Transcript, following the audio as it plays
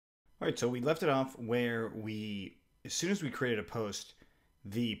All right, so we left it off where as soon as we created a post,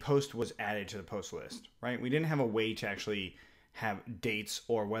 the post was added to the post list, right? We didn't have a way to actually have dates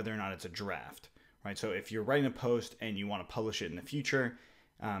or whether or not it's a draft, right? So if you're writing a post and you want to publish it in the future,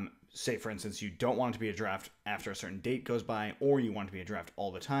 say for instance, you don't want it to be a draft after a certain date goes by, or you want it to be a draft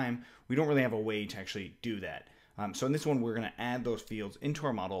all the time, we don't really have a way to actually do that. So in this one, we're going to add those fields into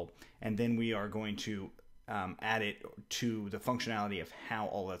our model, and then we are going to add it to the functionality of how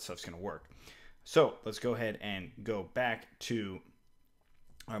all that stuff's going to work. So let's go ahead and go back to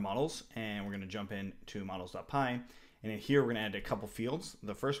our models, and we're going to jump into models.py, and in here we're going to add a couple fields.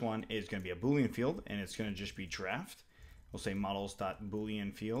 The first one is going to be a Boolean field, and it's going to just be draft. We'll say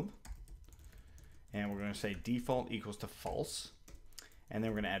models.boolean field, and we're going to say default equals to false, and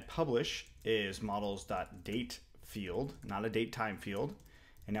then we're going to add publish is models.date field, not a date time field.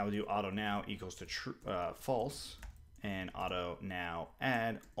 And now we'll do auto now equals to false, and auto now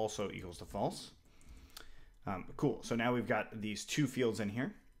add also equals to false. Cool. So now we've got these two fields in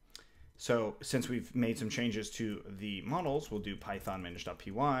here. So since we've made some changes to the models, we'll do python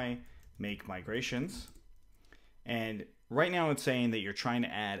manage.py, make migrations. And right now it's saying that you're trying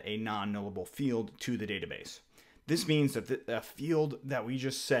to add a non-nullable field to the database. This means that the field that we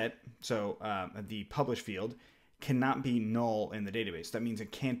just set, so the publish field, cannot be null in the database. That means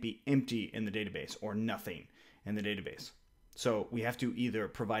it can't be empty in the database or nothing in the database. So we have to either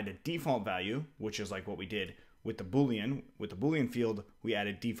provide a default value, which is like what we did with the Boolean. With the Boolean field, we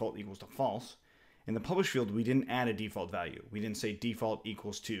added default equals to false. In the publish field, we didn't add a default value. We didn't say default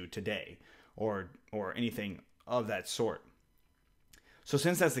equals to today or anything of that sort. So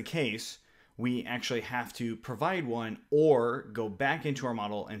since that's the case, we actually have to provide one or go back into our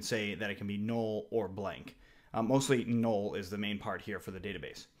model and say that it can be null or blank. Mostly null is the main part here for the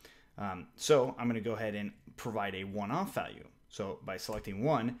database. So I'm going to go ahead and provide a one-off value. So by selecting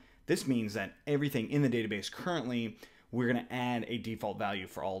one, this means that everything in the database currently, we're going to add a default value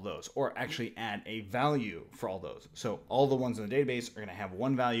for all those, or actually add a value for all those. So all the ones in the database are going to have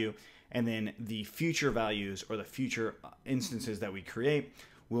one value, and then the future values or the future instances that we create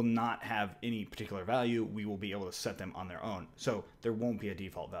will not have any particular value. We will be able to set them on their own. So there won't be a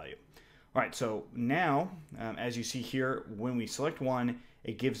default value. All right, so now, as you see here, when we select one,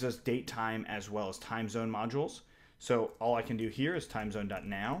 it gives us date time as well as time zone modules. So all I can do here is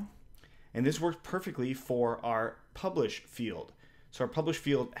timezone.now, and this works perfectly for our publish field. So our publish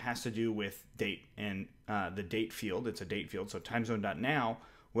field has to do with date, and the date field, it's a date field, so timezone.now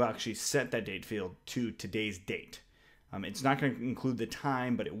will actually set that date field to today's date. It's not going to include the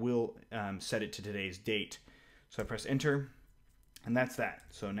time, but it will set it to today's date. So I press enter. And that's that.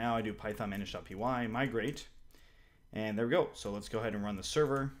 So now I do python manage.py, migrate, and there we go. So let's go ahead and run the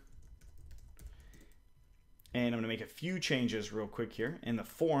server. And I'm going to make a few changes real quick here. In the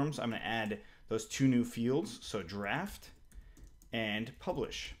forms, I'm going to add those two new fields, so draft and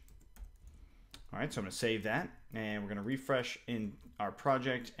publish. All right, so I'm going to save that, and we're going to refresh in our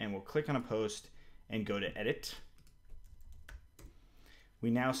project, and we'll click on a post and go to edit. We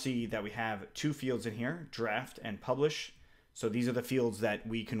now see that we have two fields in here, draft and publish. So these are the fields that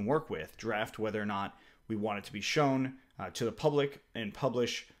we can work with. Draft whether or not we want it to be shown to the public, and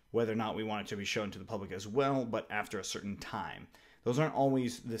publish whether or not we want it to be shown to the public as well, but after a certain time. Those aren't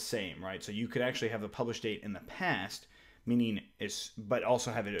always the same, right? So you could actually have the publish date in the past, meaning but also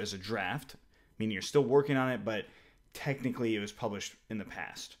have it as a draft, meaning you're still working on it, but technically it was published in the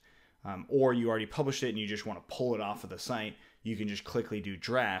past. Or you already published it and you just want to pull it off of the site. You can just quickly do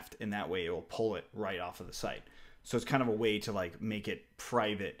draft, and that way it will pull it right off of the site. So it's kind of a way to like make it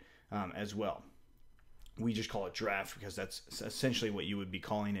private as well. We just call it draft because that's essentially what you would be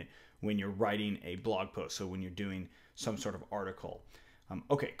calling it when you're writing a blog post. So when you're doing some sort of article.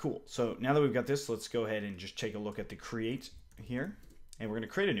 Okay, cool. So now that we've got this, let's go ahead and just take a look at the create here. And we're going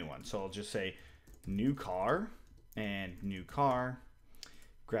to create a new one. So I'll just say new car and new car.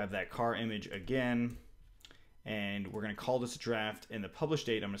 Grab that car image again. And we're going to call this a draft. And the publish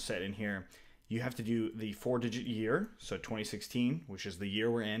date I'm going to set in here. You have to do the 4-digit year, so 2016, which is the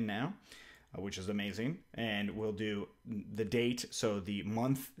year we're in now, which is amazing. And we'll do the date, so the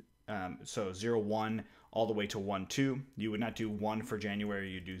month, so 01 all the way to 12. You would not do 1 for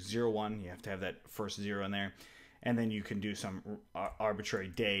January, you do 01. You have to have that first 0 in there. And then you can do some arbitrary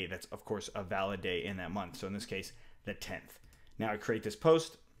day that's, of course, a valid day in that month. So in this case, the 10th. Now I create this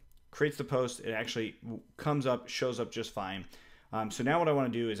post, creates the post. It actually comes up, shows up just fine. So now what I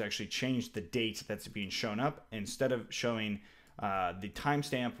want to do is actually change the date that's being shown up. Instead of showing the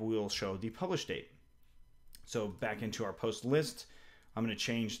timestamp, we'll show the publish date. So back into our post list, I'm going to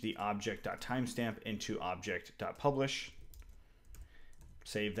change the object.timestamp into object.publish.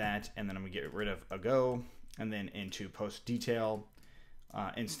 Save that, and then I'm gonna get rid of ago, and then into post detail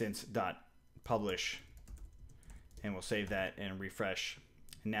instance dot publish, and we'll save that and refresh.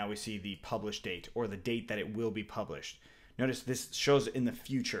 And now we see the publish date, or the date that it will be published. Notice this shows in the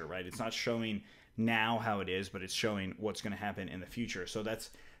future, right? It's not showing now how it is, but it's showing what's going to happen in the future. So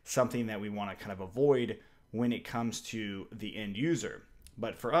that's something that we want to kind of avoid when it comes to the end user.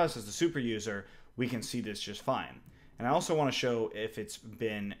 But for us as the super user, we can see this just fine. And I also want to show if it's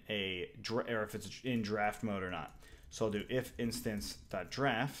been or if it's in draft mode or not. So I'll do if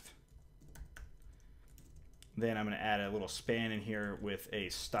instance.draft. Then I'm going to add a little span in here with a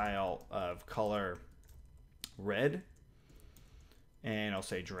style of color red. And I'll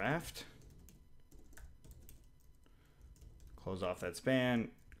say draft. Close off that span.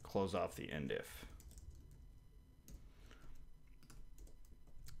 Close off the end if.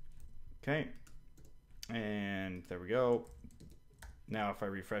 Okay. And there we go. Now if I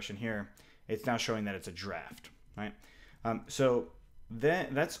refresh in here, it's now showing that it's a draft, right? So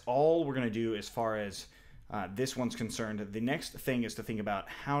that's all we're going to do as far as this one's concerned. The next thing is to think about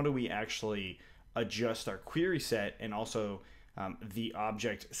how do we actually adjust our query set, and also the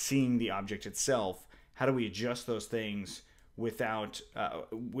object, seeing the object itself. How do we adjust those things without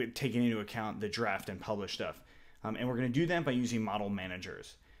taking into account the draft and publish stuff? And we're going to do that by using model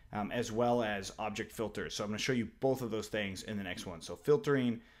managers, as well as object filters. So I'm going to show you both of those things in the next one. So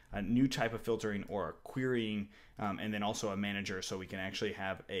filtering, a new type of filtering, or querying, and then also a manager, so we can actually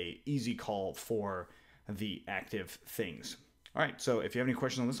have a easy call for the active things. All right, so if you have any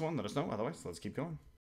questions on this one, let us know. Otherwise, let's keep going.